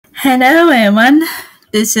Hello everyone,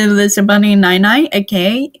 this is Elizabeth99,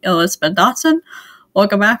 aka Elizabeth Dawson.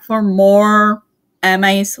 Welcome back for more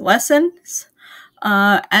MA's lessons.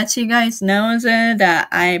 As you guys know that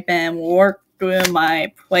I've been working through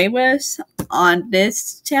my playlist on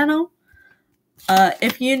this channel.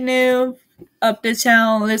 If you're new of this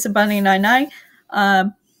channel, Elizabeth99,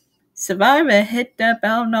 subscribe and hit the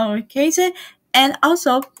bell notification, and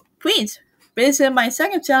also please visit my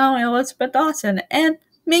second channel, Elizabeth Dawson, and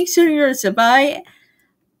make sure you're subscribed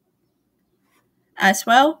as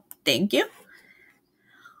well. Thank you.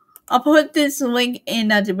 I'll put this link in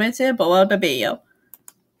the description below the video.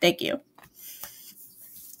 Thank you.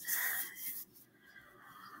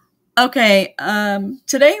 Okay,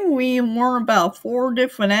 today we learn about 4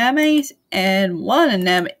 different animes, and one of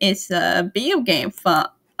them is a video game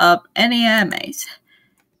of any animes.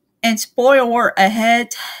 And spoiler ahead,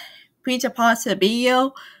 please pause the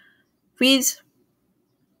video. Please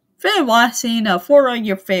finish watching 4 of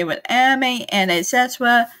your favorite anime and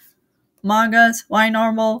etc. Mangas, light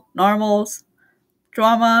novel, novels,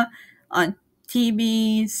 drama on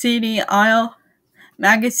TV, CD, aisle,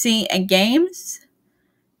 magazine, and games.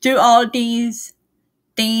 Do all these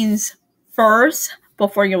things first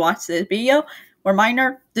before you watch this video.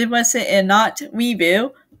 Reminder, this was a not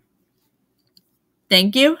review.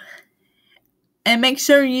 Thank you. And make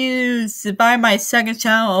sure you subscribe my second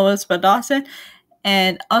channel, Elizabeth Dawson,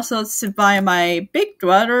 and also subscribe my Big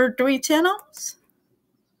Brother 3 channels.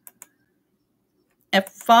 And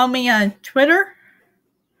follow me on Twitter.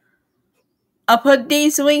 I'll put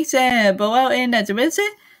these links below in the description.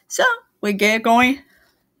 So we get going.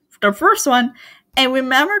 The first one, and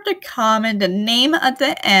remember to comment the name of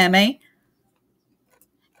the anime.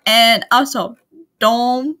 And also,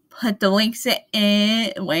 don't put the links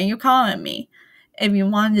in when you comment me. If you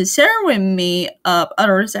want to share with me of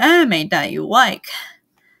other anime that you like.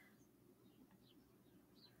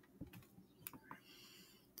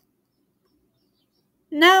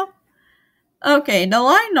 Now, okay, the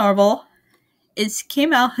light novel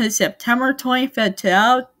came out on September 25th,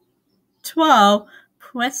 2012.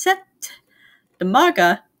 Present. The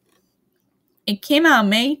manga, it came out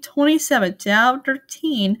May 27,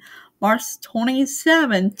 2013, March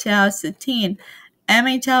 27, 2013.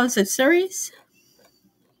 Anime television series,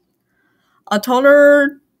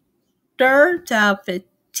 October 3rd,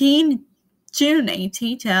 2015, June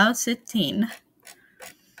 18, 2015.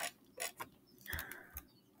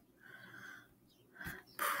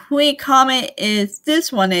 Please comment if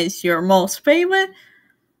this one is your most favorite.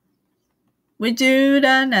 We do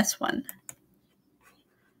the next one.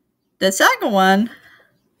 The second one,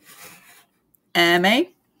 anime.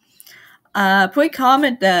 Please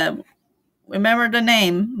comment remember the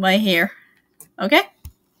name right here. Okay?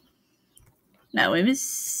 Now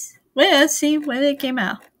let's see when it came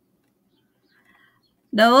out.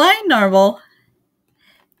 The light novel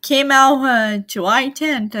came out July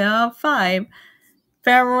 10, 2005,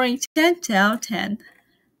 February 10, 2010.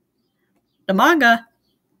 The manga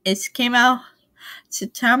came out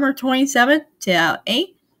September 27,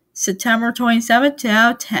 2008, September 27,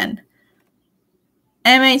 2010.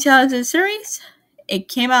 Anime television series, it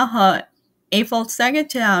came out April 2nd,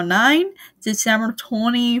 2009, December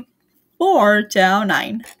 24,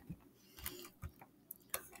 2009.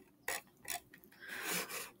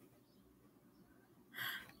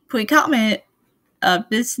 Please comment of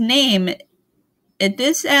this name. If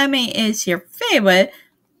this anime is your favorite,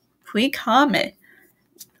 please comment.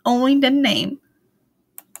 Only the name.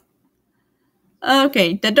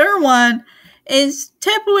 Okay, the third one is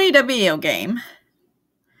typically the video game.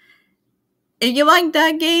 If you like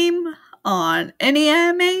that game on any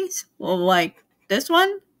animes, or like this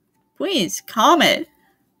one, please comment.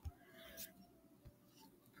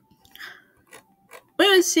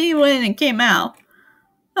 We'll see when it came out.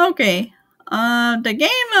 Okay, the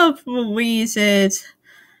game of release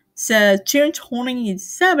says June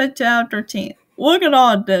 27, 2013. Look at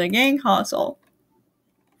all the game console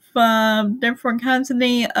from different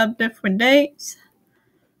company of different dates.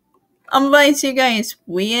 I'm going to you guys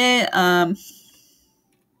read it.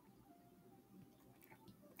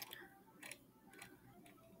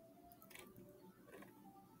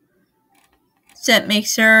 So make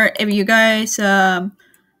sure if you guys to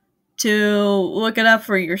look it up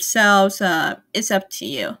for yourselves, it's up to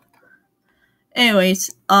you. Anyways,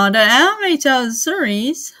 the anime television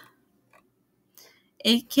series,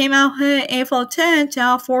 it came out April 10,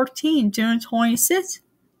 2014, June 26,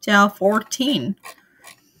 2014.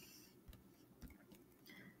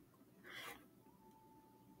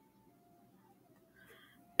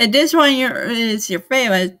 If this one is your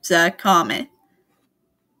favorite, comment.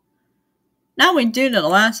 Now we do the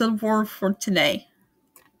last of the word for today.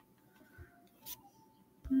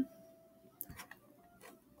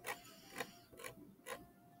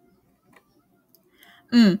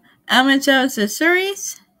 Amateur the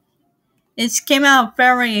series. It came out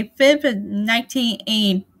February 5th,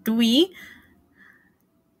 1983.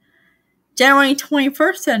 January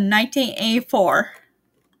 21st, 1984.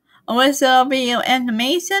 Original video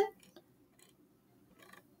animation.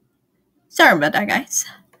 Sorry about that, guys.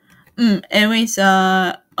 It was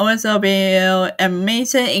original video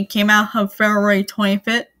animation. It came out on February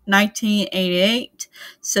 25th, 1988.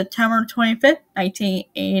 September 25th,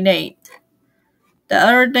 1988. The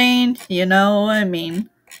other thing, you know what I mean.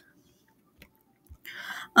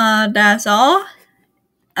 That's all.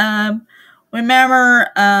 Remember,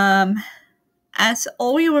 as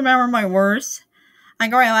always, remember my words. I'm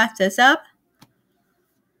going to wrap this up.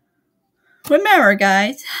 Remember,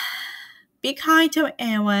 guys, be kind to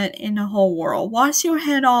anyone in the whole world. Wash your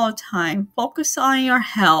hand all the time. Focus on your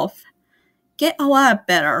health. Get a lot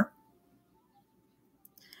better.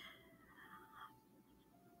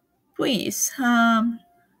 Please,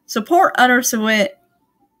 support others with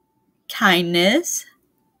kindness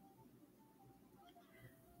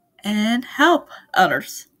and help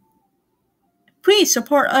others. Please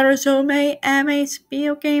support others who make animes,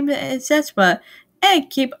 video games, etc. and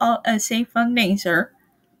keep all safe from danger.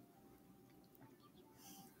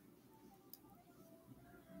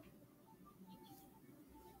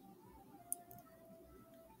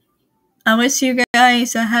 I wish you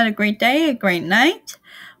guys had a great day, a great night.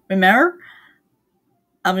 Remember,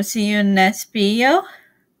 I will see you in the next video.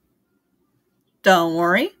 Don't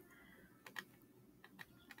worry.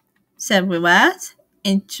 Sit relax.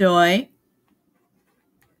 Enjoy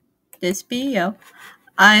this video.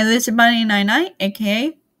 I'm Elizabeth99,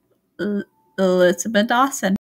 aka Elizabeth Dawson.